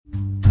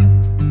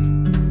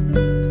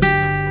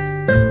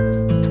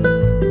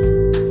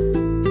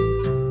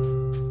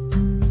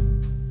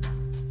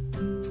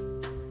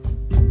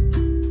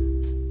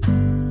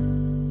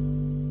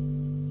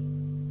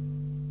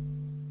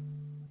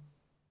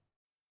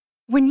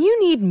When you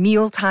need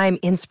mealtime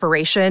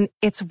inspiration,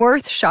 it's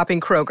worth shopping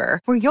Kroger,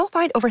 where you'll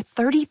find over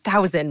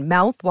 30,000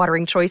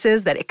 mouth-watering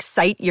choices that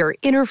excite your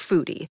inner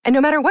foodie. And no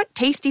matter what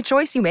tasty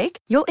choice you make,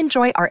 you'll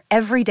enjoy our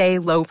everyday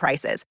low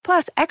prices,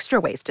 plus extra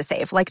ways to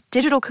save, like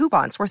digital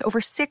coupons worth over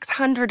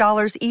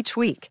 $600 each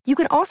week. You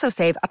can also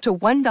save up to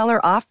 $1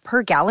 off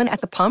per gallon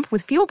at the pump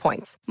with fuel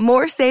points.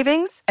 More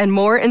savings and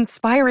more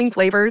inspiring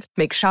flavors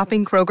make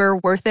shopping Kroger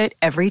worth it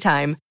every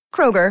time.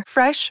 Kroger,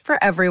 fresh for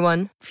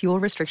everyone. Fuel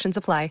restrictions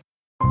apply.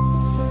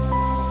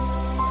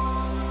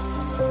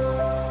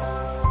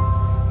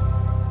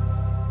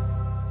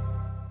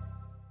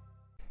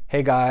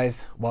 Hey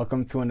guys,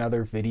 welcome to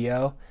another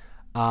video.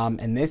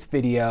 In this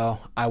video,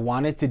 I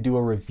wanted to do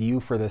a review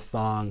for the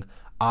song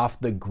Off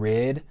the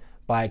Grid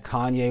by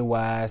Kanye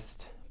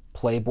West,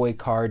 Playboi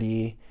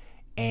Carti,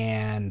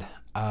 and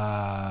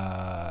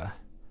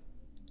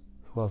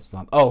who else was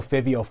on? Oh,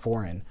 Fivio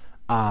Foreign,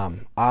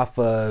 off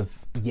of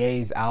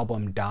Ye's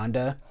album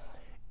Donda.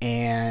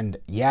 And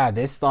yeah,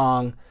 this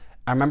song,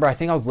 I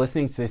think I was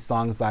listening to this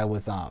song as I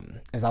was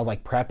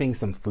like prepping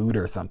some food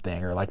or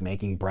something, or like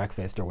making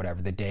breakfast or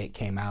whatever the day it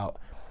came out.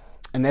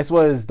 And this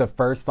was the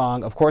first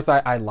song. Of course,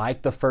 I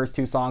liked the first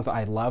two songs.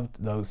 I loved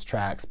those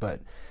tracks, but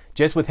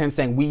just with him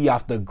saying "we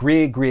off the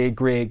grid,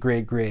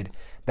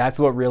 that's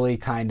what really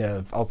kind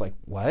of, I was like,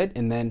 what?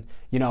 And then,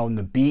 when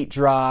the beat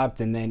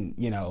dropped, and then,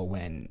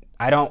 when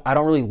I don't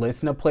really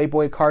listen to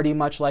Playboi Carti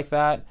much like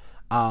that.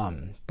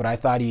 But I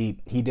thought he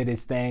did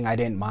his thing. I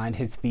didn't mind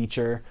his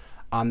feature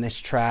on this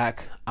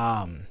track.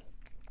 And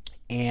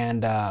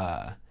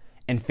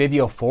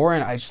Fivio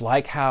Foreign, I just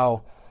like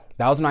how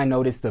that was when I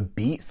noticed the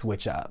beat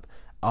switch up.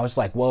 I was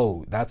like,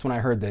 whoa, that's when I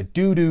heard the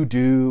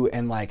do,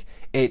 and like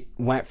it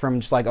went from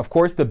just like, of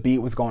course the beat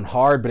was going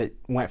hard, but it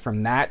went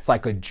from that to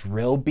like a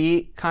drill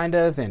beat kind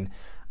of. And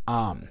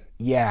I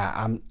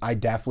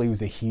definitely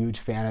was a huge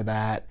fan of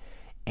that.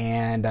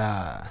 And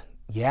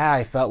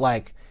I felt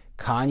like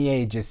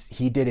Kanye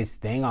he did his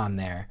thing on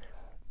there.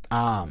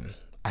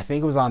 I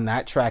think it was on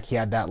that track he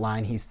had that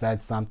line. He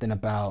said something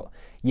about,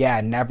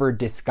 never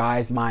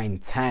disguise my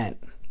intent.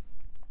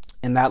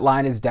 And that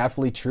line is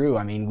definitely true.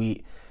 I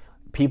mean,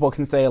 people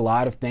can say a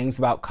lot of things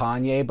about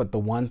Kanye, but the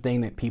one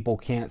thing that people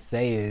can't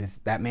say is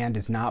that man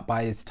does not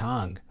bite his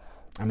tongue.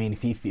 I mean,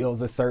 if he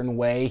feels a certain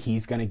way,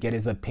 he's going to get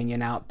his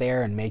opinion out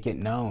there and make it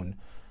known.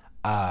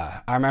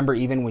 I remember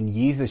even when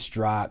Yeezus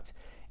dropped,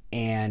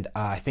 and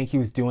I think he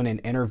was doing an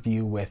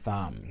interview with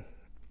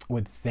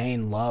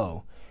Zane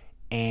Lowe.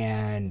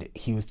 And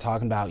he was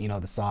talking about,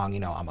 the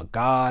song, I'm a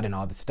God and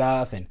all the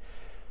stuff. And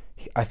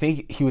I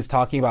think he was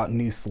talking about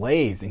new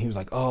slaves. And he was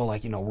like, oh,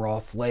 like, we're all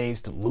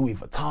slaves to Louis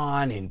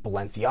Vuitton and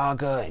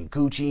Balenciaga and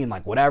Gucci and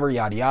like whatever,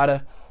 yada,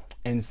 yada.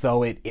 And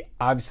so it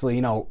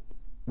obviously,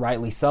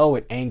 rightly so,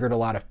 it angered a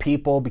lot of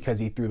people because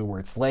he threw the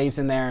word slaves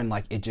in there. And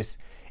like,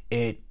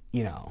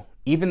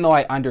 even though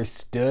I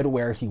understood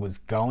where he was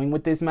going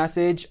with this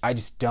message, I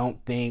just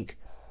don't think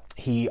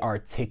he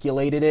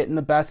articulated it in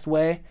the best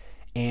way.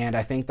 And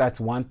I think that's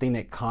one thing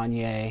that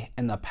Kanye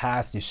in the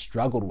past has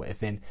struggled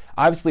with. And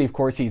obviously, of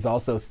course, he's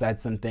also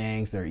said some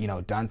things or,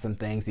 done some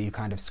things that you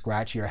kind of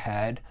scratch your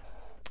head,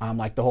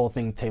 like the whole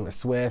thing with Taylor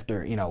Swift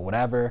or,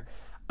 whatever.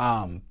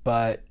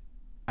 But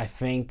I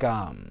think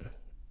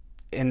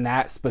in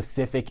that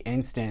specific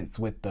instance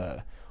with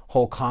the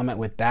whole comment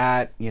with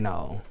that,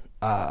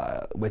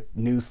 with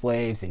new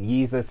slaves and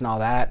Yeezus and all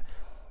that,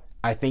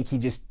 I think he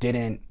just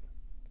didn't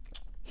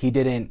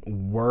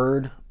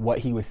word what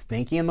he was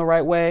thinking in the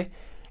right way.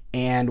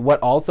 And what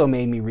also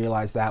made me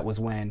realize that was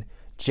when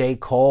J.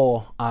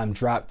 Cole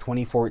dropped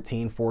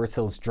 2014 Forest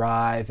Hills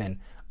Drive, and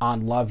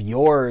on Love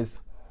Yours,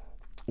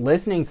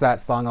 listening to that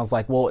song, I was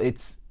like, well,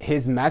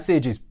 his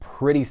message is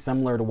pretty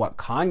similar to what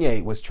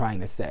Kanye was trying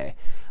to say.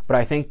 But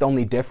I think the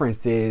only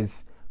difference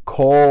is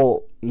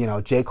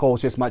J. Cole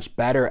is just much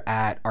better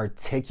at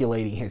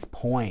articulating his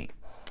point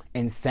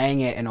and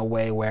saying it in a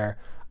way where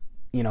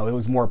it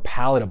was more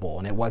palatable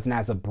and it wasn't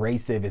as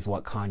abrasive as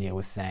what Kanye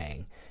was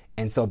saying.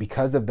 And so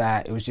because of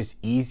that, it was just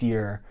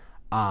easier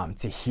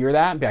to hear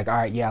that and be like, all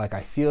right, like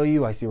I feel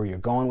you. I see where you're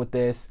going with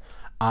this.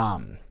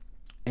 And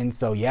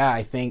so,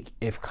 I think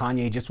if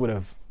Kanye just would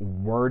have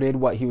worded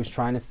what he was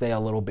trying to say a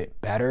little bit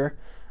better.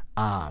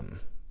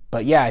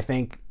 But I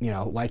think,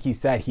 like he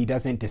said, he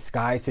doesn't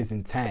disguise his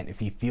intent. If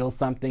he feels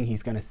something,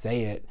 he's going to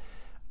say it.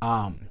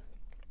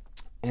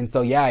 And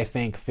so, I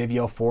think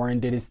Fivio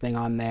Foreign did his thing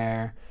on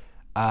there.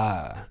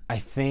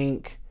 I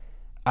think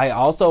I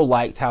also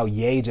liked how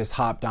Ye just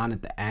hopped on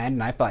at the end,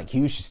 and I felt like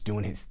he was just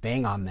doing his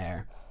thing on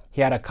there. He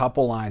had a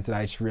couple lines that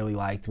I just really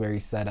liked where he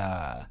said,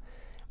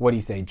 what did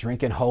he say?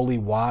 Drinking holy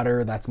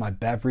water, that's my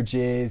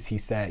beverages. He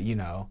said,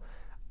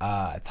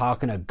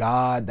 talking to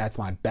God, that's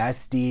my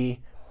bestie.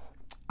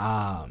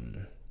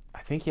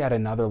 I think he had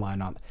another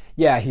line on.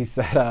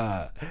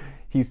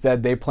 He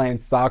said they playing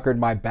soccer in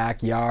my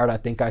backyard. I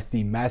think I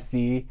see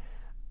Messi.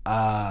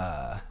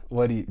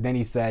 Then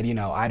he said,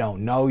 I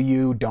don't know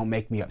you, don't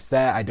make me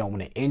upset, I don't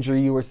want to injure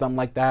you or something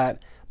like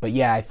that. But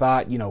I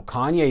thought,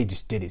 Kanye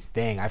just did his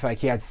thing. I feel like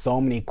he had so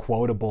many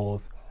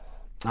quotables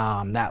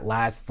that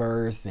last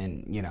verse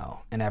and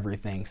and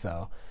everything.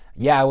 So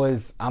yeah,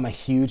 I'm a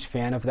huge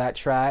fan of that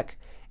track,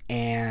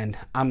 and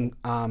I'm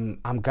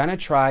gonna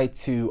try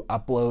to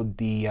upload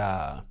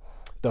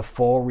the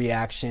full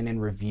reaction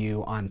and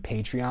review on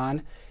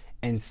Patreon.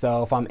 And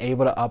so if I'm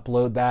able to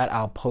upload that,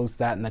 I'll post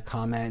that in the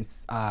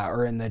comments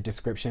or in the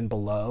description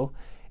below.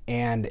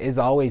 And as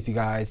always, you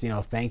guys,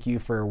 thank you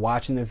for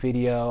watching the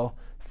video,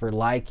 for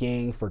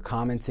liking, for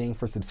commenting,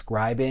 for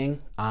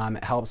subscribing.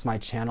 It helps my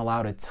channel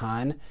out a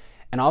ton.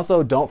 And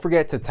also, don't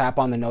forget to tap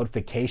on the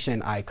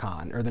notification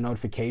icon or the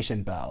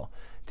notification bell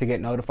to get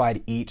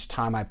notified each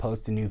time I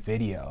post a new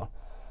video.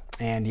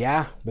 And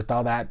yeah, with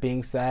all that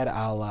being said,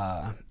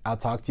 I'll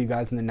talk to you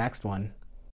guys in the next one.